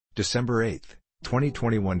December 8,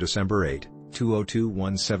 2021. December 8,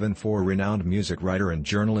 202174. Renowned music writer and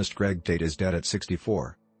journalist Greg Tate is dead at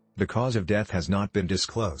 64. The cause of death has not been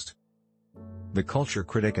disclosed. The culture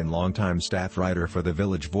critic and longtime staff writer for The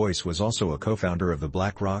Village Voice was also a co-founder of the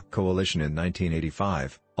Black Rock Coalition in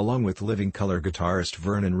 1985, along with Living Colour guitarist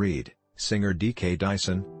Vernon Reid, singer D.K.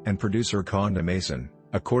 Dyson, and producer Conda Mason,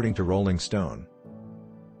 according to Rolling Stone.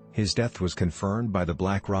 His death was confirmed by the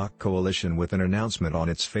Black Rock Coalition with an announcement on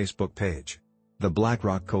its Facebook page. The Black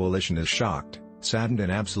Rock Coalition is shocked, saddened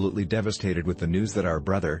and absolutely devastated with the news that our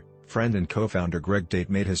brother, friend and co-founder Greg Tate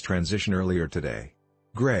made his transition earlier today.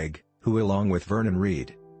 Greg, who along with Vernon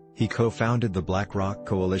Reid, he co-founded the Black Rock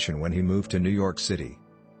Coalition when he moved to New York City.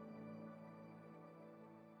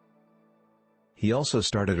 He also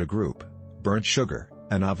started a group, Burnt Sugar,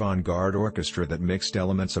 an avant-garde orchestra that mixed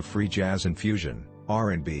elements of free jazz and fusion,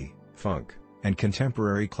 R&B, funk, and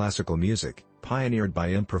contemporary classical music, pioneered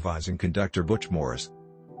by improvising conductor Butch Morris.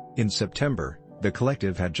 In September, the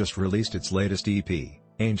collective had just released its latest EP,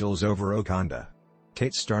 Angels Over Okanda.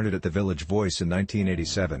 Tate started at The Village Voice in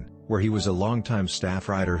 1987, where he was a longtime staff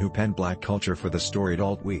writer who penned black culture for the storied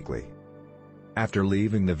Alt Weekly. After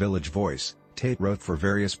leaving The Village Voice, Tate wrote for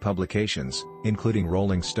various publications, including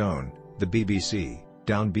Rolling Stone, the BBC,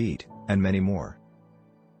 Downbeat, and many more.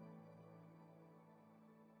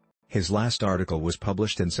 His last article was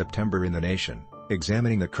published in September in The Nation,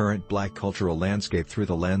 examining the current black cultural landscape through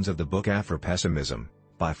the lens of the book Afro-Pessimism,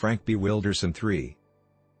 by Frank B. Wilderson III.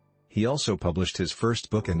 He also published his first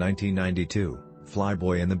book in 1992,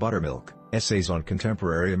 Flyboy and the Buttermilk, Essays on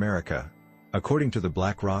Contemporary America. According to the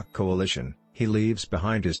Black Rock Coalition, he leaves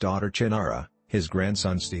behind his daughter Chinara, his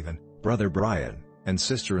grandson Stephen, brother Brian, and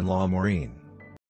sister-in-law Maureen.